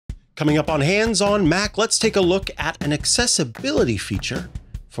Coming up on Hands on Mac, let's take a look at an accessibility feature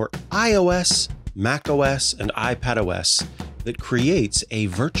for iOS, macOS, and iPadOS that creates a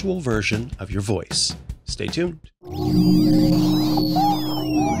virtual version of your voice. Stay tuned.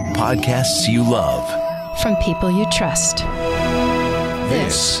 Podcasts you love. From people you trust.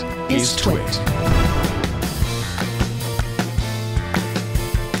 This is TWiT.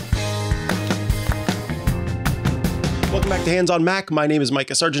 Welcome back to Hands on Mac. My name is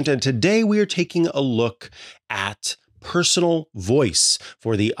Mikah Sargent, and today we are taking a look at personal voice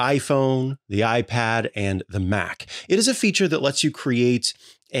for the iPhone, the iPad, and the Mac. It is a feature that lets you create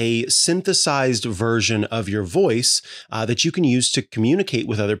a synthesized version of your voice that you can use to communicate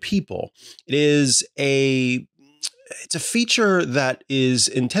with other people. It's a feature that is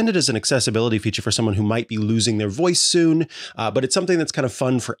intended as an accessibility feature for someone who might be losing their voice soon, but it's something that's kind of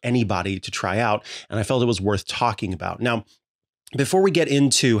fun for anybody to try out, and I felt it was worth talking about. Now, before we get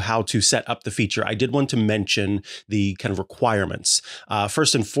into how to set up the feature, I did want to mention the kind of requirements.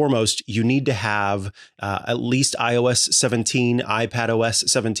 First and foremost, you need to have at least iOS 17, iPadOS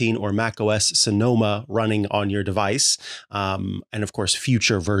 17, or macOS Sonoma running on your device. And of course,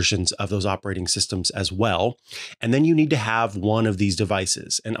 future versions of those operating systems as well. And then you need to have one of these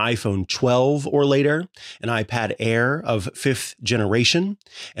devices, an iPhone 12 or later, an iPad Air of 5th generation,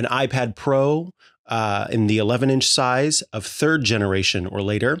 an iPad Pro in the 11-inch size of 3rd generation or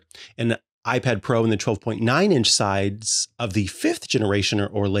later, an iPad Pro in the 12.9-inch size of the 5th generation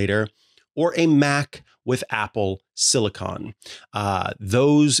or later, or a Mac with Apple Silicon.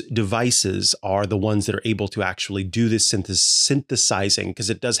 Those devices are the ones that are able to actually do this synthesizing, because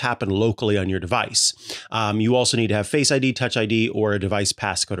it does happen locally on your device. You also need to have Face ID, Touch ID, or a device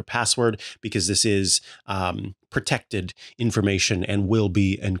passcode or password, because this is protected information and will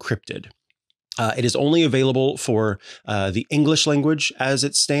be encrypted. It is only available for the English language as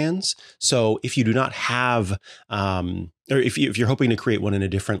it stands. So if you do not have, or if you're hoping to create one in a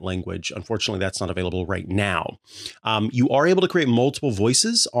different language, unfortunately, that's not available right now. You are able to create multiple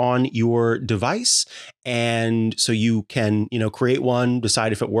voices on your device. And so you can, create one,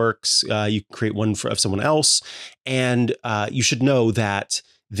 decide if it works. You can create one of someone else. And you should know that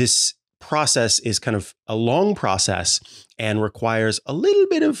this process is kind of a long process and requires a little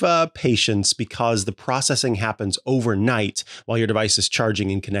bit of patience, because the processing happens overnight while your device is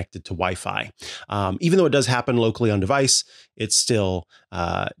charging and connected to Wi-Fi. Even though it does happen locally on device, it still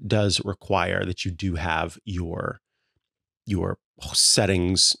does require that you do have your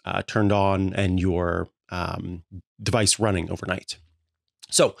settings turned on and your device running overnight.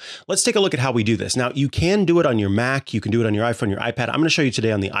 So let's take a look at how we do this. Now, you can do it on your Mac, you can do it on your iPhone, your iPad. I'm going to show you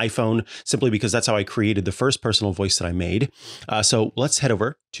today on the iPhone, simply because that's how I created the first personal voice that I made. So let's head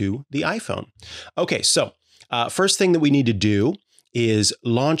over to the iPhone. Okay, so first thing that we need to do is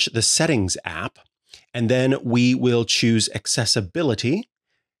launch the Settings app, and then we will choose Accessibility,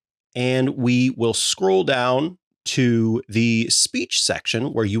 and we will scroll down to the speech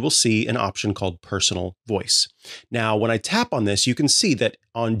section, where you will see an option called Personal Voice. Now, when I tap on this, you can see that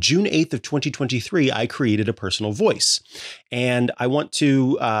on June 8th of 2023, I created a personal voice, and I want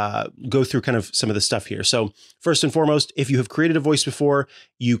to go through kind of some of the stuff here. So first and foremost, if you have created a voice before,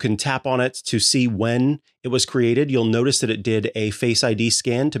 you can tap on it to see when it was created. You'll notice that it did a Face ID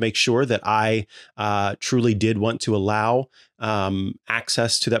scan to make sure that I truly did want to allow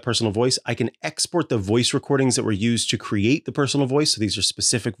access to that personal voice. I can export the voice recordings that were used to create the personal voice. So these are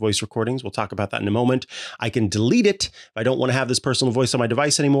specific voice recordings. We'll talk about that in a moment. I can delete it if I don't want to have this personal voice on my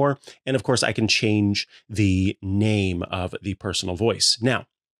device anymore. And of course, I can change the name of the personal voice. Now,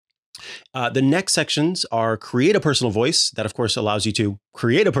 the next sections are create a personal voice. That, of course, allows you to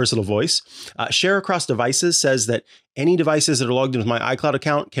create a personal voice. Share across devices says that any devices that are logged in with my iCloud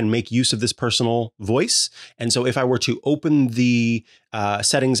account can make use of this personal voice. And so if I were to open the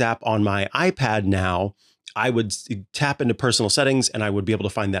Settings app on my iPad now, I would tap into personal settings and I would be able to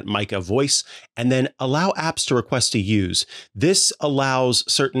find that Mikah voice, and then allow apps to request to use. This allows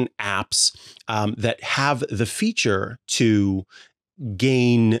certain apps that have the feature to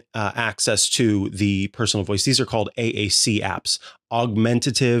gain access to the personal voice. These are called AAC apps,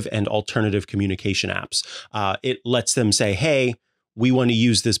 augmentative and alternative communication apps. It lets them say, hey, we want to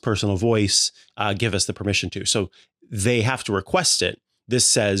use this personal voice, give us the permission to. So they have to request it. This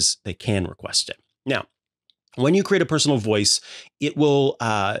says they can request it. Now, when you create a personal voice, it will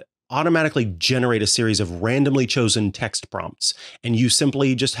automatically generate a series of randomly chosen text prompts, and you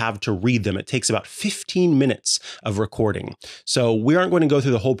simply just have to read them. It takes about 15 minutes of recording. So we aren't going to go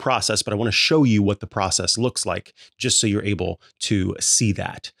through the whole process, but I want to show you what the process looks like, just so you're able to see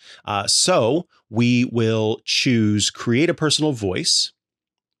that. So we will choose create a personal voice.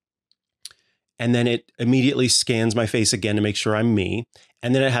 And then it immediately scans my face again to make sure I'm me.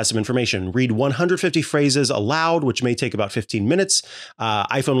 And then it has some information. Read 150 phrases aloud, which may take about 15 minutes.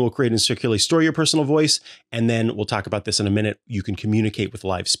 iPhone will create and securely store your personal voice. And then we'll talk about this in a minute. You can communicate with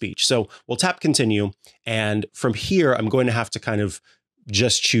live speech. So we'll tap continue. And from here, I'm going to have to kind of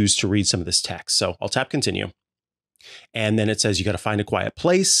just choose to read some of this text. So I'll tap continue. And then it says you got to find a quiet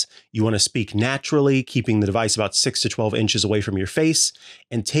place. You want to speak naturally, keeping the device about 6 to 12 inches away from your face,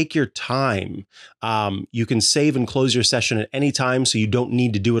 and take your time. You can save and close your session at any time, so you don't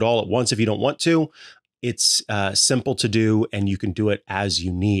need to do it all at once if you don't want to. It's simple to do, and you can do it as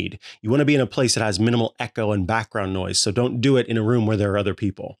you need. You want to be in a place that has minimal echo and background noise, so don't do it in a room where there are other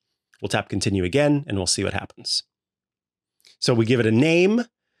people. We'll tap continue again, and we'll see what happens. So we give it a name.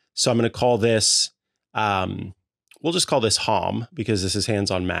 So I'm going to call this... we'll just call this Hom because this is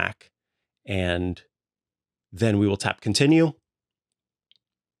hands on Mac. And then we will tap continue.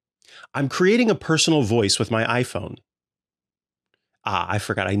 I'm creating a personal voice with my iPhone. I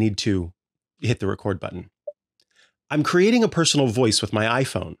forgot I need to hit the record button. I'm creating a personal voice with my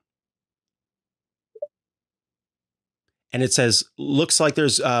iPhone. And it says, looks like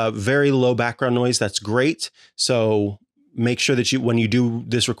there's very low background noise. That's great. So make sure that when you do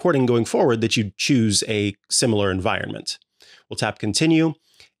this recording going forward, that you choose a similar environment. We'll tap continue,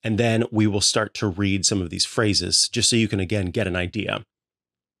 and then we will start to read some of these phrases, just so you can, again, get an idea.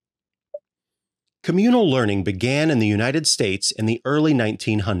 Communal learning began in the United States in the early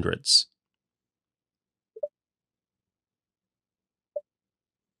 1900s.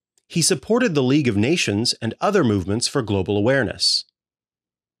 He supported the League of Nations and other movements for global awareness.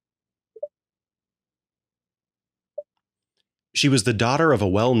 She was the daughter of a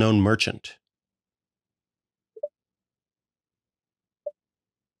well-known merchant.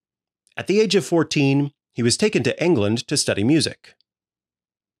 At the age of 14, he was taken to England to study music.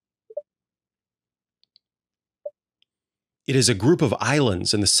 It is a group of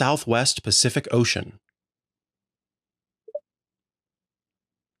islands in the Southwest Pacific Ocean.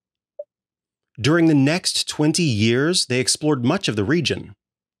 During the next 20 years, they explored much of the region.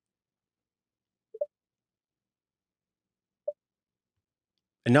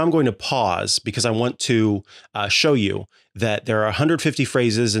 And now I'm going to pause because I want to show you that there are 150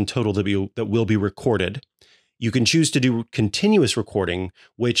 phrases in total that will be recorded. You can choose to do continuous recording,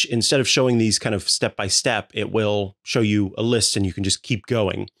 which instead of showing these kind of step by step, it will show you a list and you can just keep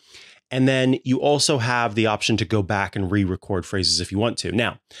going. And then you also have the option to go back and re-record phrases if you want to.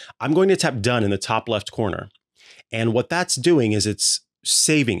 Now, I'm going to tap done in the top left corner. And what that's doing is it's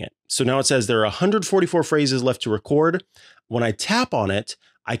saving it. So now it says there are 144 phrases left to record. When I tap on it,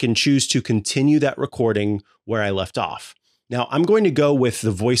 I can choose to continue that recording where I left off. Now, I'm going to go with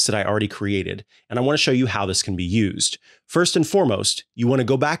the voice that I already created, and I want to show you how this can be used. First and foremost, you want to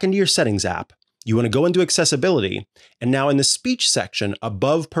go back into your settings app. You want to go into accessibility, and now in the speech section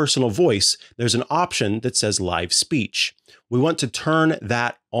above personal voice, there's an option that says live speech. We want to turn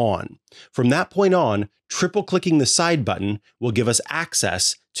that on. From that point on, triple clicking the side button will give us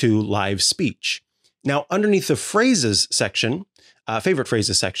access to live speech. Now, underneath the phrases section, favorite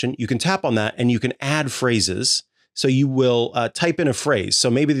phrases section, you can tap on that and you can add phrases. So you will type in a phrase.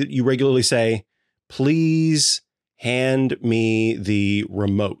 So maybe you regularly say, please hand me the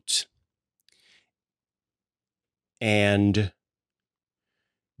remote. And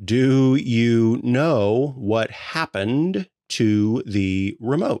do you know what happened to the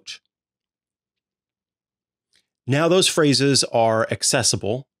remote? Now those phrases are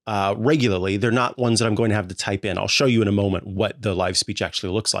accessible regularly. They're not ones that I'm going to have to type in. I'll show you in a moment what the live speech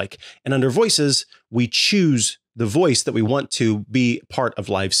actually looks like. And under voices, we choose the voice that we want to be part of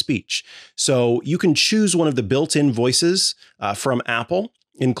live speech. So you can choose one of the built-in voices from Apple,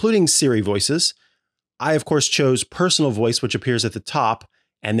 including Siri voices. I, of course, chose personal voice, which appears at the top,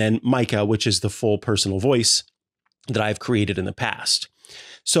 and then Mikah, which is the full personal voice that I've created in the past.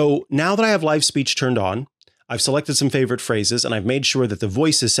 So now that I have live speech turned on, I've selected some favorite phrases, and I've made sure that the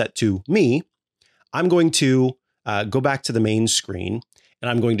voice is set to me. I'm going to go back to the main screen,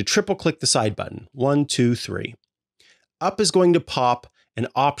 and I'm going to triple click the side button. 1, 2, 3. Up is going to pop an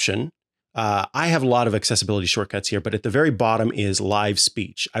option. I have a lot of accessibility shortcuts here, but at the very bottom is live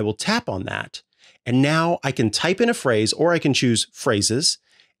speech. I will tap on that, and now I can type in a phrase, or I can choose phrases,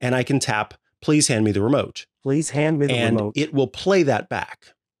 and I can tap, please hand me the remote. Please hand me the remote. And it will play that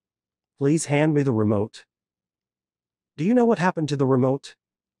back. Please hand me the remote. Do you know what happened to the remote?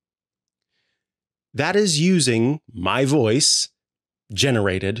 That is using my voice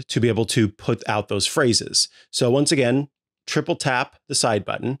generated to be able to put out those phrases. So once again, triple tap the side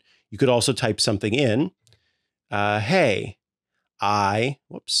button. You could also type something in. Hey, I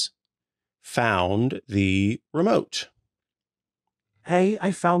found the remote. Hey,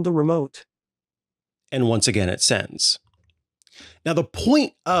 I found the remote. And once again, it sends. Now, the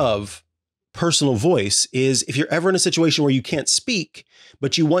point of personal voice is if you're ever in a situation where you can't speak,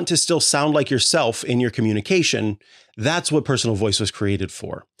 but you want to still sound like yourself in your communication, that's what personal voice was created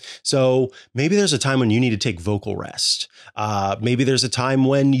for. So maybe there's a time when you need to take vocal rest. Maybe there's a time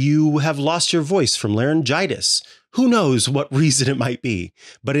when you have lost your voice from laryngitis. Who knows what reason it might be?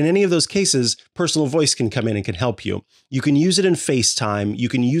 But in any of those cases, personal voice can come in and can help you. You can use it in FaceTime. You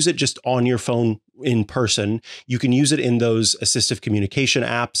can use it just on your phone in person. You can use it in those assistive communication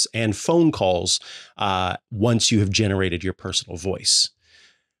apps and phone calls once you have generated your personal voice.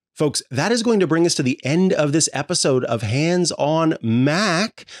 Folks, that is going to bring us to the end of this episode of Hands on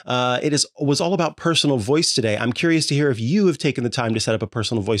Mac. It was all about personal voice today. I'm curious to hear if you have taken the time to set up a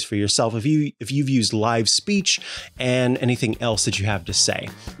personal voice for yourself, if you've used live speech and anything else that you have to say.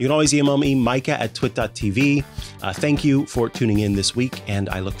 You can always email me, Mikah@twit.tv. Thank you for tuning in this week, and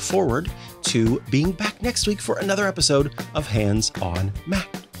I look forward to being back next week for another episode of Hands on Mac.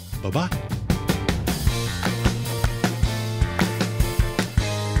 Bye-bye.